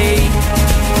should be.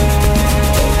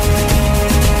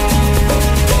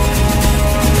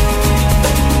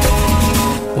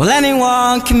 Well,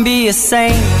 anyone can be a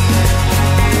saint.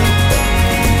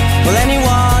 Well,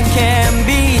 anyone can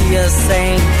be a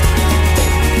saint.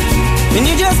 And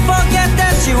you just forget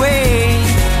that you ain't.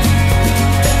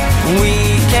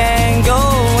 We can go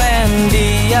and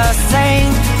be a saint.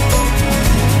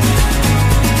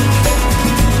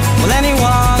 Well,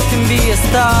 anyone can be a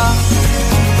star.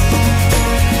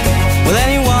 Well,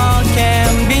 anyone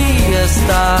can be a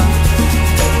star.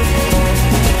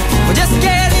 Well, just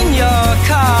get in your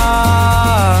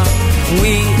car.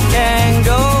 We can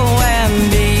go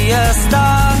and be a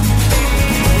star.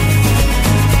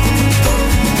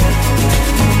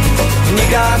 And you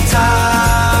got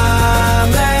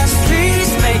time and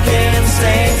streets making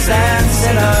saints and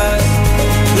sinners.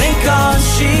 Lincoln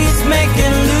sheets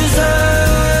making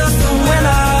losers and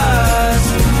winners.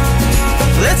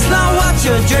 It's not what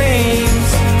your dreams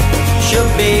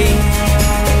should be.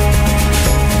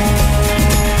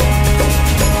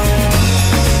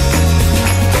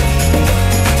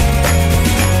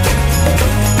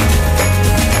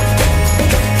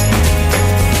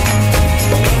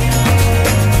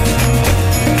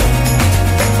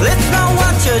 It's not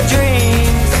what your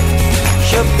dreams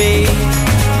should be.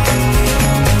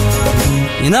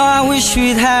 You know, I wish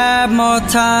we'd had more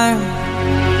time.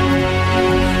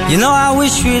 You know, I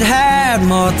wish we'd had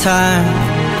more time.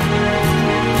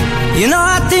 You know,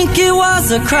 I think it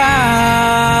was a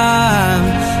crime.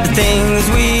 The things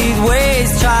we'd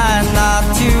waste, trying not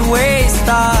to waste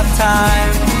our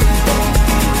time.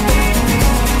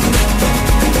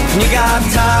 You got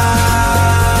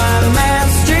time and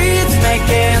streets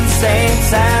making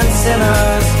saints and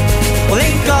sinners. Well,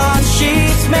 ink on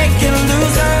sheets making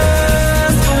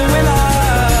losers and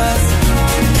winners.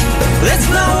 Let's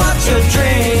know what your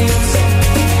dreams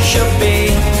should be.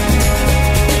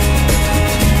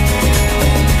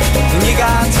 When you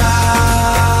got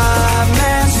time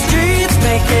and streets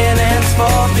making ends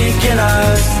for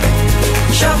beginners,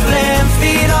 shuffling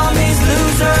feet on these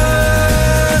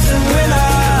losers and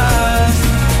winners.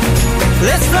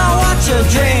 Let's know what your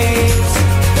dreams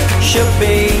should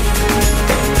be.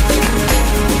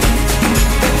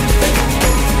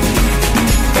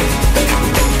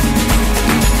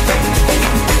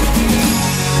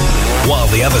 While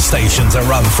the other stations are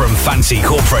run from fancy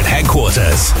corporate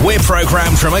headquarters, we're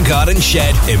programmed from a garden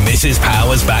shed in Mrs.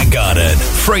 Power's back garden.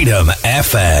 Freedom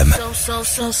FM.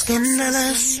 So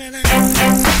scandalous.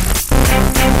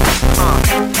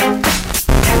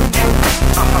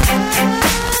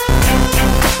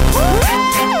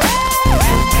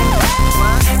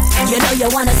 You know you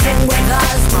wanna sing with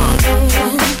us.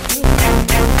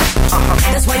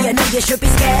 That's why you know you should be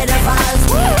scared of us.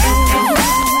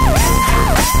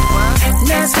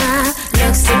 That's my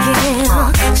looks to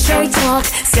kill. Straight talk,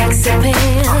 sex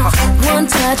appeal. One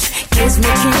touch gives me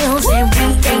chills, and we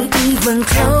ain't even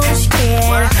close yet.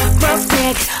 Rough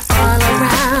neck all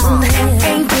around,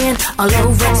 ain't been all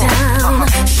over town.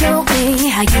 Show me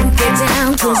how you get down,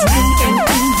 'cause we ain't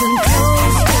even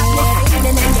close yet.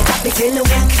 And you got me feeling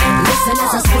weak. Listen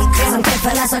as I speak, 'cause I'm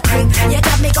careful as a creep. You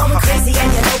got me going crazy,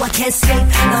 and you know I can't sleep.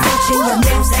 Now watching your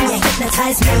moves, and you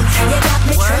hypnotize me. You got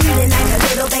me trembling like a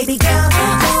little baby girl.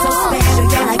 You're so special,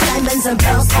 you're like diamonds and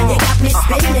pearls. You got me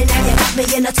spinning, and you got me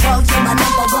in a twirl. You're my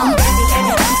number one baby, and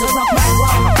you're bound to rock my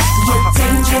world. You're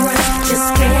dangerous, just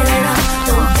get it up.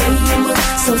 The way you move,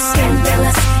 so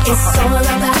scandalous. It's all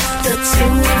about the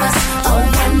two of us. A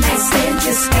one night stand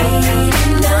just ain't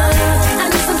enough. I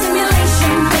need some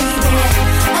stimulation, baby.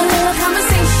 A little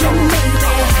conversation,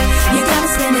 baby. You got me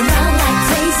spinning round like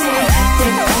crazy.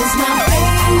 There goes my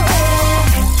baby.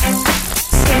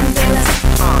 Scandalous,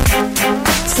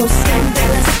 so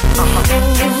scandalous,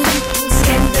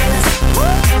 scandalous,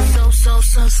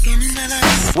 so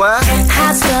scandalous. What?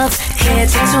 Hot stuff, head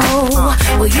to toe.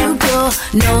 Where you go,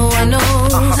 no one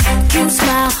knows. Cute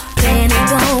smile, plenty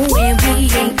dough, and we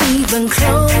ain't even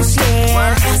close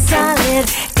yet. Solid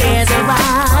as a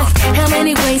rock. How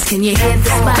many ways can you hit the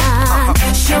spot?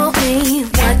 Show me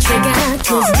what you got,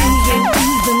 'cause we ain't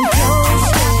even close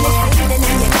yet. And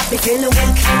you got me feeling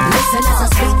weak. Listen as I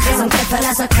speak, 'cause I'm careful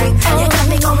as a creep. You got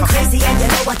me going crazy, and you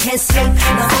know I can't sleep.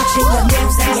 Now watching your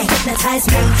moves, and you hypnotize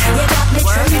me. You got me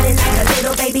trembling like a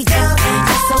little baby girl.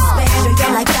 You're so special,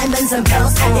 you're like diamonds and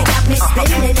pearls. You got me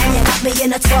spinning, and you got me in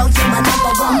a twirl. You're my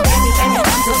number one baby, and you're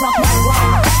bound to rock my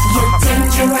world. You're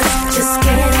dangerous, just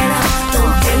get it up. The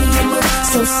way you move,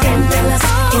 so scandalous.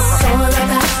 It's all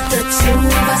about the two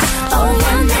of us. A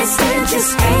one night stand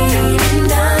just ain't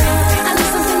enough. I need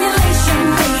some stimulation,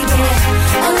 baby.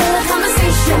 A little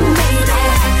conversation, baby.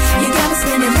 You got me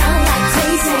spinning round like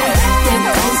crazy. There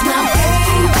goes my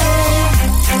baby.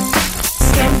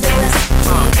 Scandalous,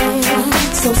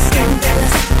 so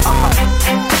scandalous.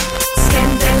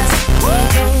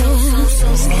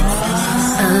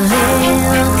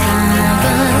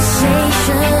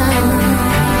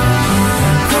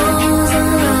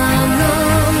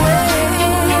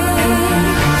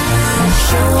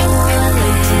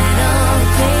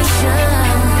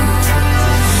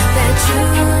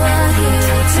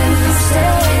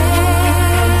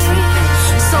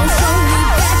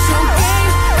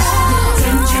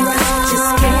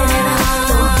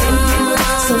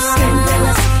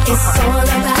 It's all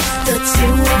about the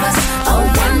two of us. A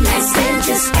one night stand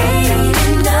just ain't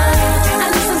enough.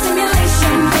 I need some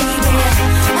stimulation, baby.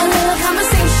 A little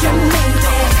conversation,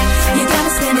 maybe. You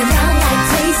gotta spin it round like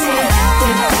crazy.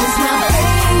 There goes my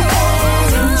baby.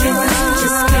 Dangerous,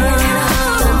 just get it up.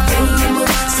 The way you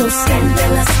move, so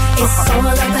scandalous. It's all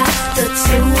about the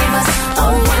two of us.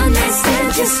 A one night stand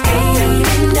just ain't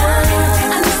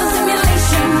enough. I need some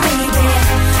stimulation, baby.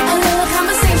 A little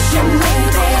conversation,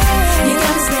 maybe. You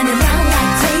gotta spin it round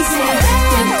like crazy.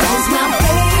 There goes my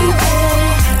baby.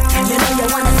 You know you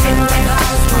wanna sit like a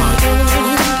house,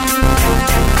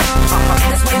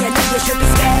 that's why you know you should be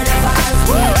scared of us.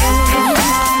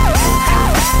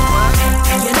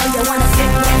 You know you wanna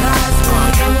sit like a house.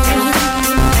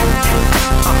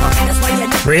 That's why you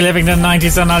know. Reliving the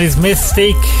 90s and 90s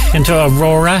Mystique into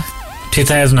Aurora.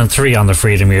 2003 on the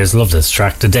Freedom Years. Love this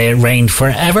track. The Day It Rained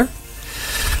Forever.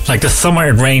 Like the summer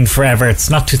it rained forever. It's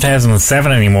not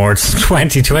 2007 anymore. It's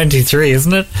 2023,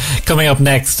 isn't it? Coming up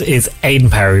next is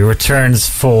Aidan Power. He returns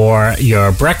for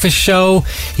your breakfast show.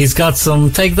 He's got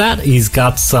some Take That. He's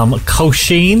got some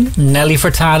Cosheen, Nelly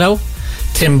Furtado,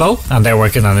 Timbo, and they're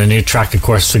working on a new track, of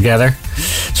course, together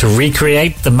to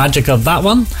recreate the magic of that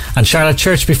one. And Charlotte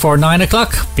Church before 9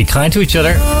 o'clock. Be kind to each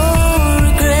other. No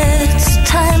regrets,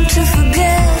 time to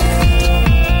forget.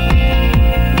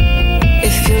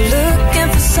 If you're looking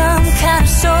for some kind of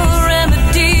soul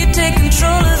remedy, take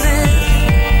control of it.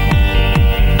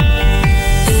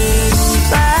 It's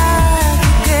back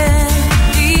again,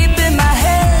 deep in my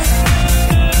head.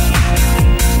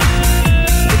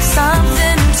 But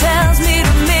something tells me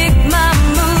to make my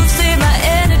move, save my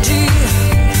energy.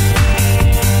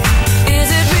 Is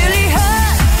it really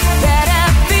hurt that I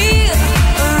feel,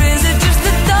 or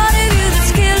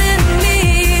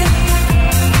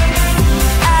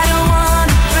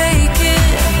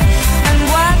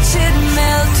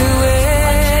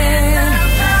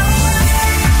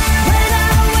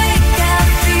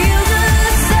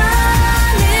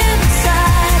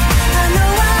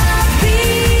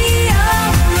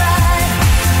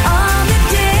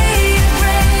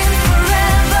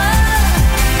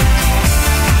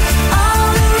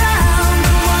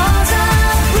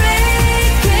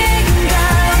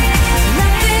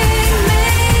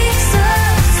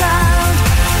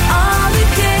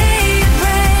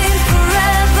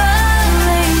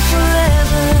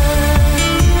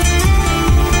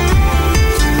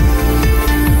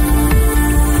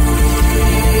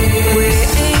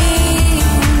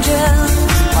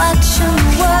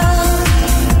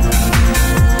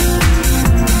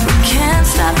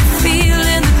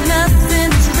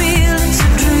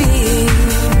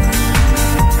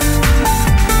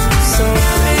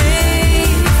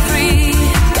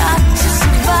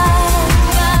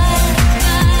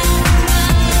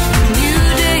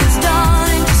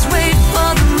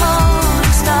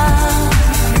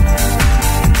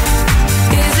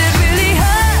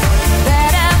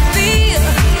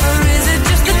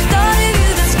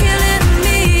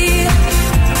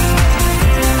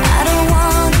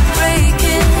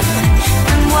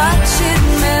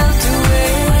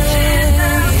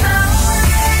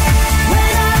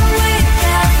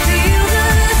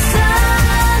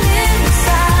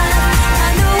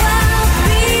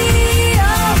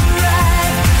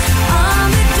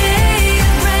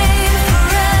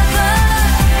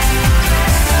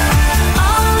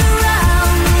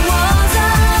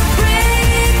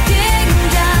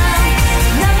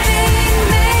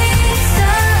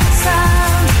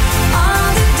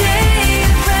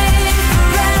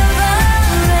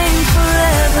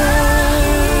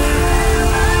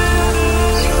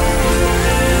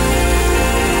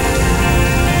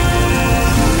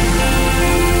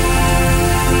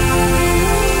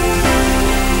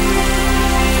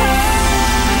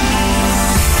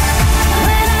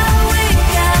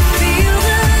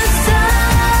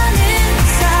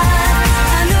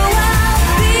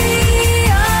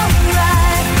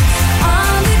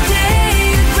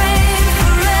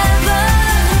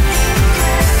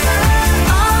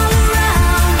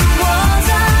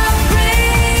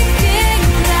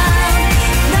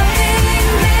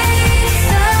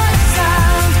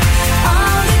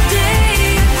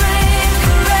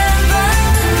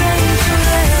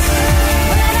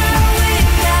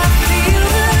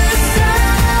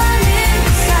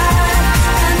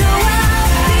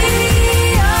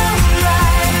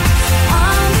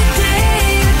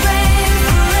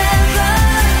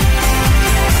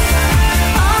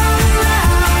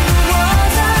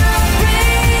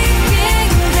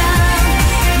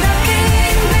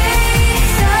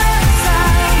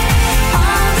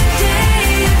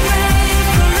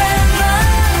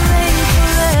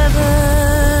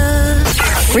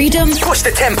Freedom. Push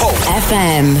the tempo.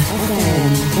 FM.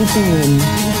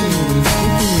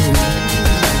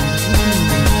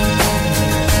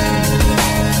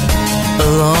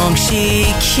 Along she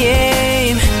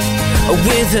came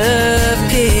with a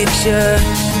picture,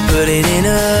 put it in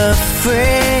a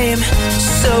frame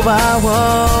so I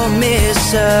won't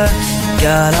miss her.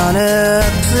 Got on a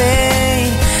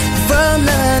plane from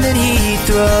London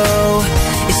Heathrow.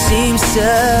 It seems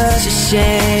such a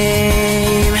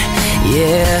shame,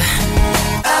 yeah.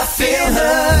 I feel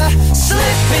her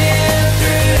slipping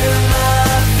through my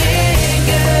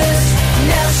fingers.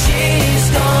 Now she's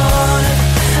gone.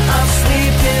 I'm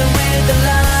sleeping with the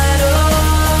light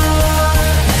on,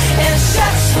 and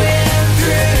shots swim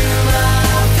through my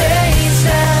veins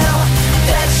now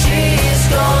that she's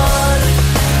gone.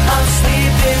 I'm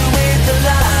sleeping with the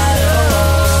light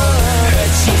on.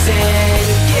 Heard she's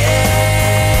engaged,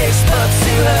 but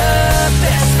to her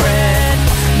best friend.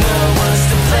 No one's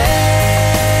to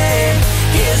blame.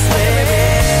 Here's where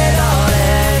it all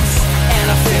ends, and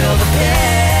I feel the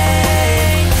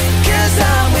pain, 'cause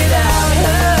I'm without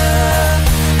her.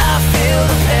 I feel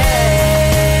the pain.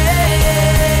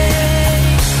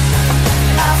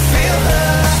 I feel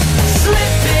her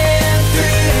slipping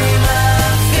through my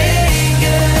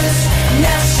fingers.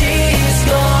 Now she's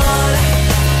gone.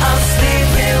 I'm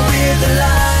sleeping with the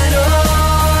light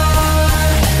on,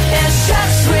 and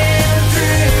shots swim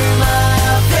through my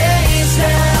veins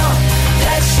now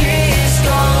that she's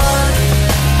gone.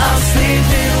 I'm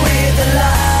sleeping with the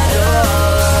light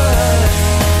on.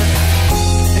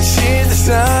 And she's a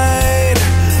sign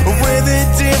with a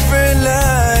different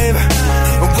life.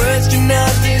 Words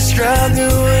cannot describe the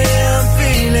way I'm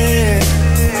feeling.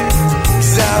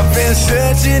 'Cause I've been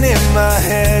searching in my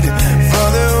head for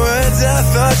the words I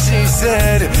thought she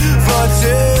said for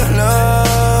too